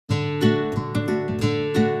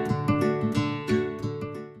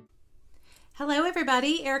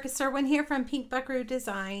everybody, Erica Serwin here from Pink Buckaroo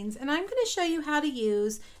Designs, and I'm going to show you how to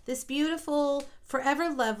use this beautiful Forever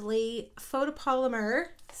Lovely photopolymer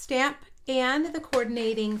stamp and the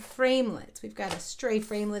coordinating framelits. We've got a stray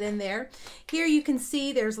framelit in there. Here you can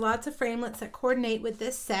see there's lots of framelits that coordinate with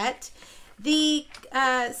this set. The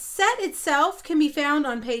set itself can be found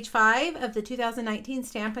on page 5 of the 2019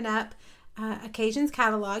 Stampin' Up! Occasions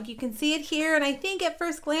catalog. You can see it here, and I think at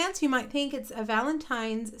first glance you might think it's a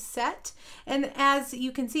Valentine's set, and as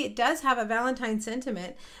you can see it does have a Valentine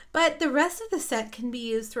sentiment, but the rest of the set can be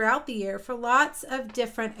used throughout the year for lots of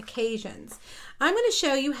different occasions. I'm going to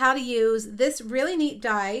show you how to use this really neat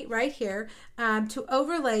die right here to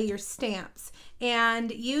overlay your stamps, and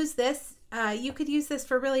use this. You could use this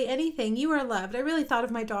for really anything. You are loved. I really thought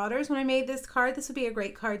of my daughters when I made this card. This would be a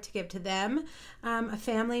great card to give to them, a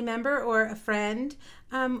family member or a friend.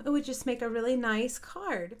 It would just make a really nice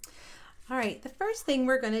card. All right, the first thing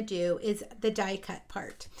we're going to do is the die cut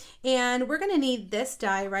part. And we're going to need this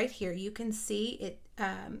die right here. You can see it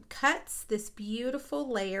cuts this beautiful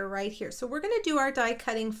layer right here. So we're going to do our die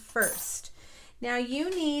cutting first. Now you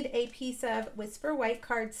need a piece of Whisper White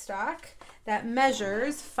cardstock that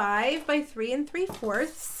measures 5 by 3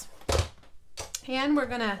 3/4. And we're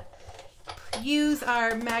gonna use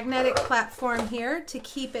our magnetic platform here to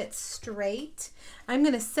keep it straight. I'm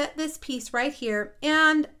gonna set this piece right here,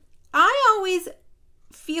 and I always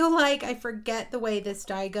feel like I forget the way this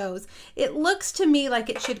die goes. It looks to me like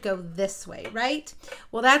it should go this way, right?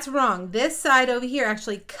 Well, that's wrong. This side over here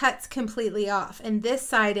actually cuts completely off, and this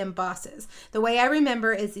side embosses. The way I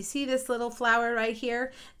remember is, you see this little flower right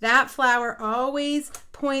here? That flower always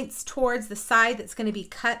points towards the side that's going to be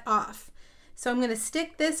cut off. So I'm going to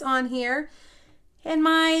stick this on here. And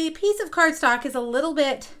my piece of cardstock is a little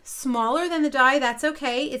bit smaller than the die. That's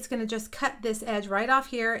okay. It's going to just cut this edge right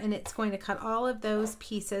off here, and it's going to cut all of those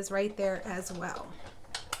pieces right there as well.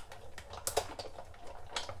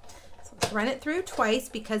 So let's run it through twice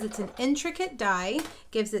because it's an intricate die.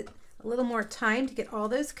 Gives it a little more time to get all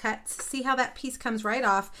those cuts. See how that piece comes right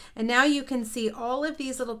off? And now you can see all of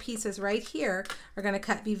these little pieces right here are going to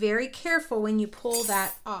cut. Be very careful when you pull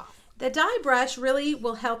that off. The die brush really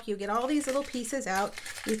will help you get all these little pieces out.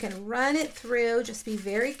 You can run it through. Just be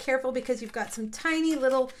very careful because you've got some tiny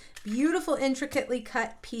little beautiful intricately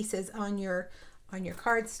cut pieces on your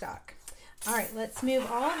cardstock. All right, let's move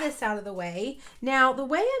all of this out of the way. Now, the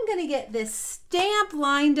way I'm going to get this stamp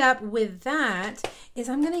lined up with that is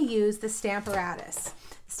I'm going to use the Stamparatus.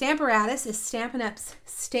 Stamparatus is Stampin' Up's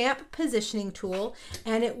stamp positioning tool,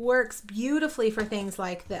 and it works beautifully for things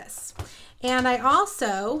like this. And I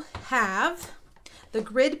also have the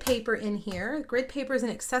grid paper in here. Grid paper is an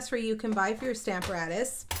accessory you can buy for your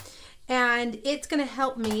Stamparatus, and it's going to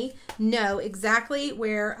help me know exactly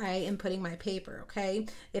where I am putting my paper, okay?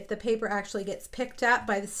 If the paper actually gets picked up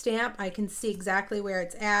by the stamp, I can see exactly where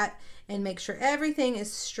it's at and make sure everything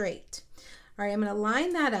is straight. All right, I'm going to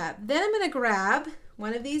line that up. Then I'm going to grab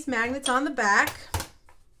one of these magnets on the back,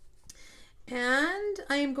 and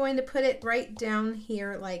I'm going to put it right down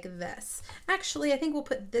here like this. Actually, I think we'll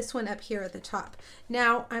put this one up here at the top.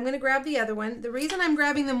 Now, I'm going to grab the other one. The reason I'm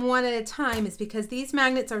grabbing them one at a time is because these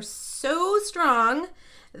magnets are so strong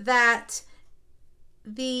that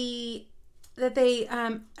they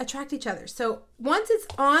attract each other. So once it's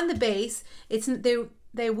on the base,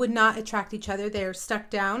 they would not attract each other. They're stuck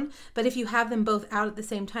down. But if you have them both out at the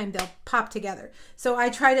same time, they'll pop together. So I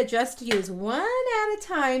try to just use one at a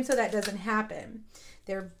time so that doesn't happen.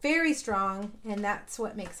 They're very strong, and that's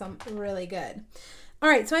what makes them really good. All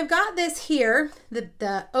right, so I've got this here,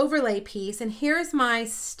 the overlay piece, and here's my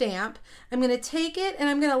stamp. I'm going to take it and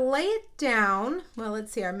I'm going to lay it down. Well,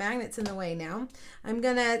 let's see, our magnet's in the way now. I'm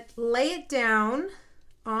going to lay it down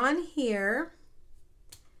on here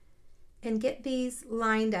and get these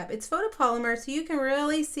lined up. It's photopolymer, so you can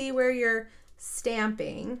really see where you're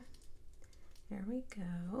stamping. There we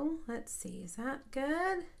go. Let's see, is that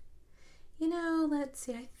good? You know, let's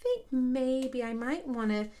see, I think maybe I might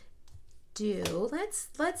want to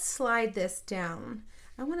let's slide this down.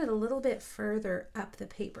 I want it a little bit further up the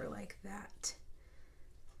paper like that.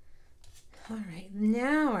 All right,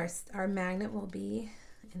 now our magnet will be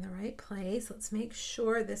in the right place. Let's make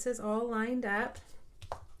sure this is all lined up.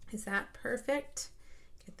 Is that perfect?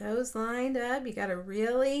 Get those lined up. You got to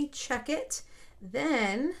really check it.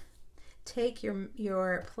 Then take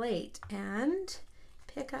your plate and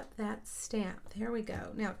pick up that stamp. There we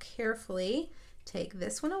go. Now carefully take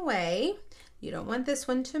this one away. You don't want this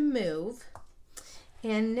one to move.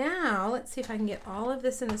 And now let's see if I can get all of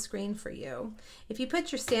this in the screen for you. If you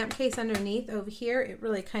put your stamp case underneath over here, it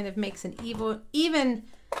really kind of makes an even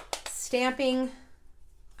stamping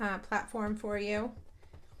platform for you.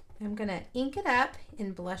 I'm gonna ink it up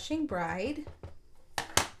in Blushing Bride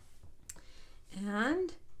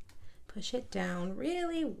and push it down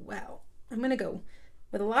really well. I'm gonna go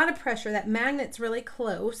with a lot of pressure. That magnet's really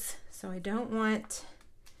close, so I don't want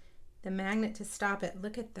the magnet to stop it.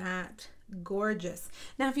 Look at that, gorgeous.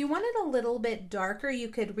 Now if you want it a little bit darker, you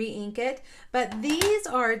could re-ink it, but these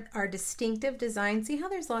are distinctive designs. See how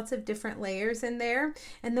there's lots of different layers in there?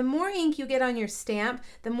 And the more ink you get on your stamp,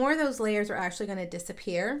 the more those layers are actually going to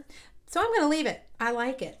disappear. So I'm going to leave it. I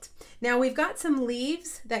like it. Now we've got some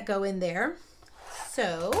leaves that go in there.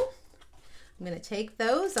 So I'm going to take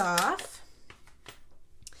those off.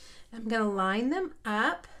 I'm going to line them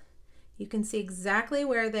up. You can see exactly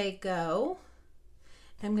where they go.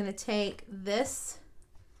 I'm going to take this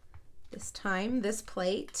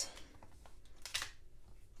plate,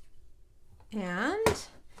 and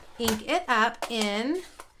ink it up in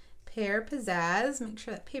Pear Pizzazz. Make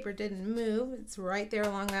sure that paper didn't move. It's right there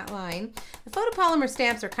along that line. The photopolymer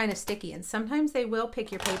stamps are kind of sticky, and sometimes they will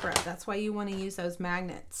pick your paper up. That's why you want to use those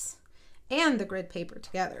magnets and the grid paper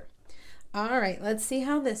together. All right, let's see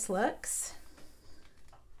how this looks.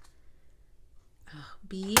 Oh,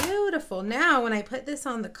 beautiful. Now when I put this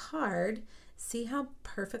on the card, see how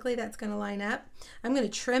perfectly that's going to line up? I'm going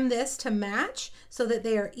to trim this to match so that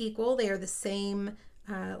they are equal. They are the same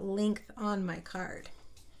length on my card.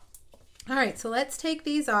 All right, so let's take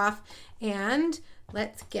these off and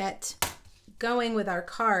let's get going with our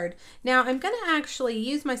card. Now I'm going to actually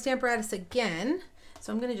use my Stamparatus again.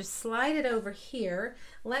 So I'm going to just slide it over here.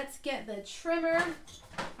 Let's get the trimmer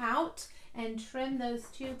out and trim those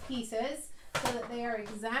two pieces so that they are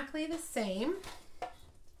exactly the same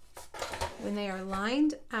when they are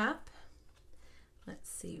lined up. Let's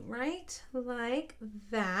see, right like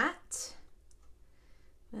that.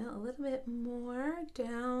 Well, a little bit more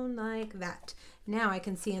down like that. Now I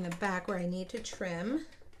can see in the back where I need to trim.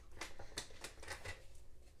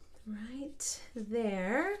 Right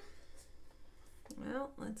there.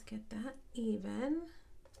 Well, let's get that even.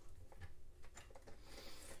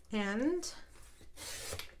 And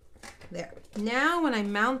there. Now when I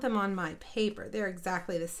mount them on my paper, they're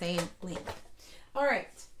exactly the same length. All right.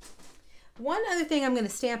 One other thing I'm going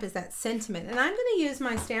to stamp is that sentiment. And I'm going to use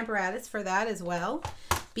my Stamparatus for that as well,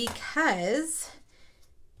 because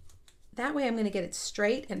that way I'm going to get it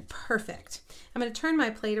straight and perfect. I'm going to turn my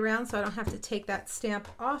plate around so I don't have to take that stamp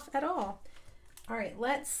off at all. All right,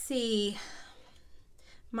 let's see.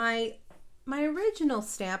 My original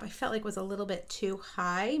stamp I felt like was a little bit too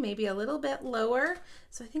high, maybe a little bit lower.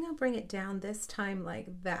 So I think I'll bring it down this time like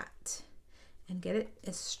that and get it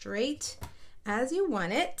as straight as you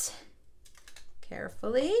want it.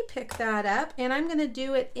 Carefully pick that up, and I'm going to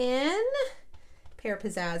do it in Pear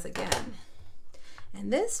Pizzazz again.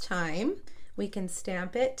 And this time we can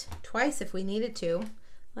stamp it twice if we needed to.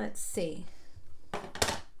 Let's see.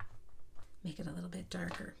 Make it a little bit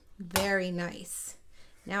darker. Very nice.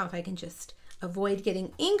 Now if I can just avoid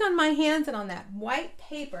getting ink on my hands and on that white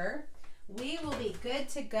paper, we will be good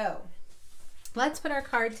to go. Let's put our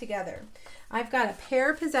card together. I've got a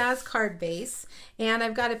Pear Pizzazz card base, and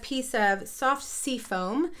I've got a piece of soft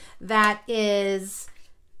seafoam that is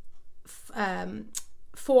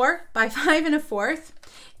 4 by 5 1/4.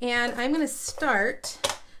 And I'm going to start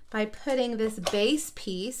by putting this base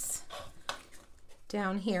piece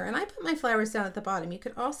down here. And I put my flowers down at the bottom. You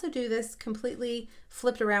could also do this completely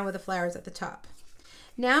flipped around with the flowers at the top.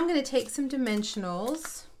 Now I'm going to take some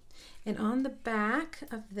dimensionals, and on the back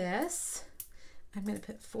of this, I'm going to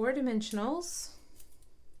put 4 dimensionals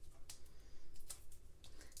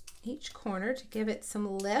each corner to give it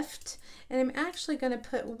some lift. And I'm actually going to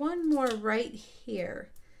put one more right here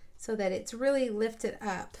so that it's really lifted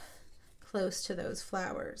up close to those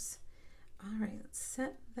flowers. All right, let's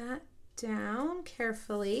set that down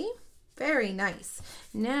carefully. Very nice.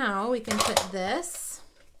 Now we can put this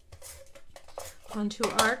onto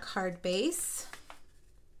our card base.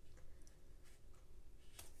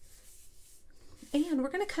 And we're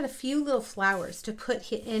going to cut a few little flowers to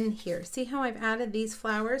put in here. See how I've added these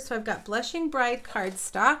flowers? So I've got Blushing Bride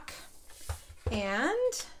cardstock,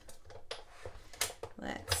 and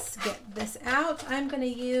let's get this out. I'm going to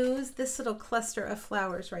use this little cluster of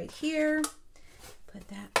flowers right here. Put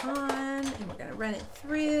that on, and we're going to run it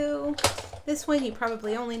through. This one you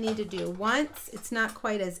probably only need to do once. It's not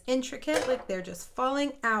quite as intricate. Like, they're just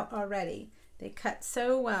falling out already. They cut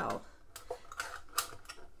so well.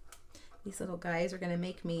 These little guys are going to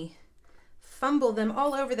make me fumble them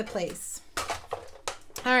all over the place.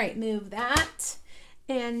 All right, move that.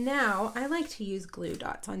 And now I like to use glue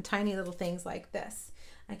dots on tiny little things like this.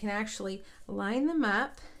 I can actually line them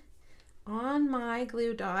up on my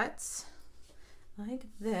glue dots like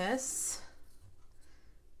this.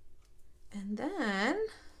 And then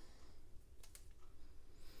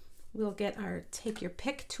we'll get our take your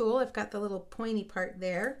pick tool. I've got the little pointy part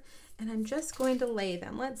there, and I'm just going to lay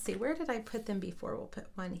them. Let's see, where did I put them before? We'll put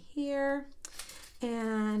one here,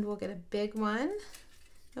 and we'll get a big one.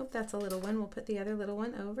 Nope, that's a little one. We'll put the other little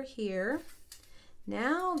one over here.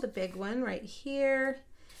 Now the big one right here,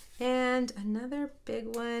 and another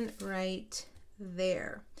big one right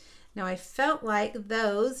there. Now I felt like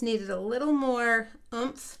those needed a little more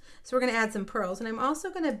oomph, so we're going to add some pearls, and I'm also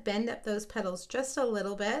going to bend up those petals just a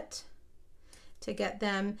little bit to get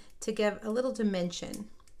them to give a little dimension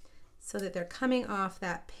so that they're coming off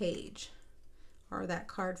that page or that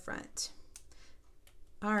card front.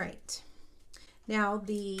 All right, now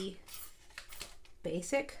the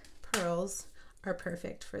basic pearls are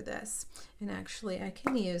perfect for this, and actually I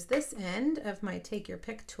can use this end of my take your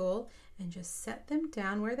pick tool and just set them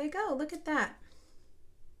down where they go. Look at that.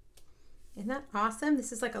 Isn't that awesome?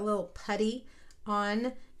 This is like a little putty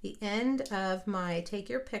on the end of my take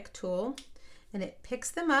your pick tool, and it picks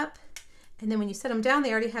them up, and then when you set them down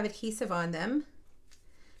they already have adhesive on them,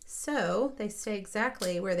 so they stay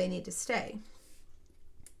exactly where they need to stay.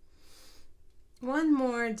 One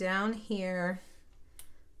more down here.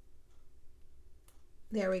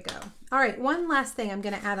 There we go. All right, one last thing. I'm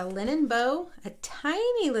going to add a linen bow, a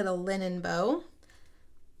tiny little linen bow.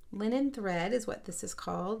 Linen thread is what this is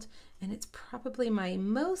called, and it's probably my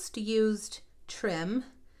most used trim.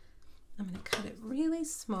 I'm going to cut it really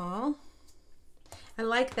small. I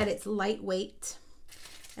like that it's lightweight,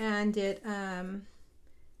 and it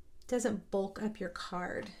doesn't bulk up your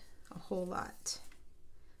card a whole lot.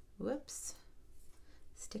 Whoops.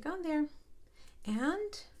 Stick on there.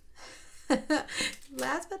 And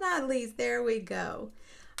last but not least, there we go.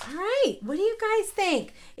 All right, what do you guys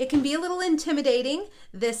think? It can be a little intimidating,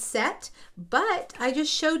 this set, but I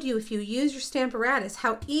just showed you, if you use your Stamparatus,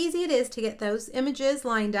 how easy it is to get those images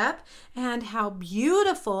lined up and how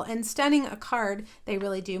beautiful and stunning a card they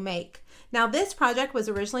really do make. Now, this project was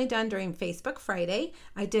originally done during Facebook Friday.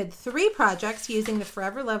 I did 3 projects using the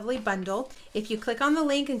Forever Lovely bundle. If you click on the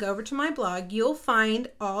link and go over to my blog, you'll find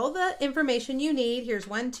all the information you need. Here's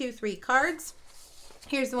 1, 2, 3 cards.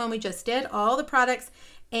 Here's the one we just did, all the products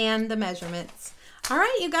and the measurements. All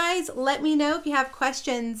right, you guys, let me know if you have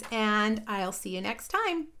questions, and I'll see you next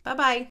time. Bye-bye.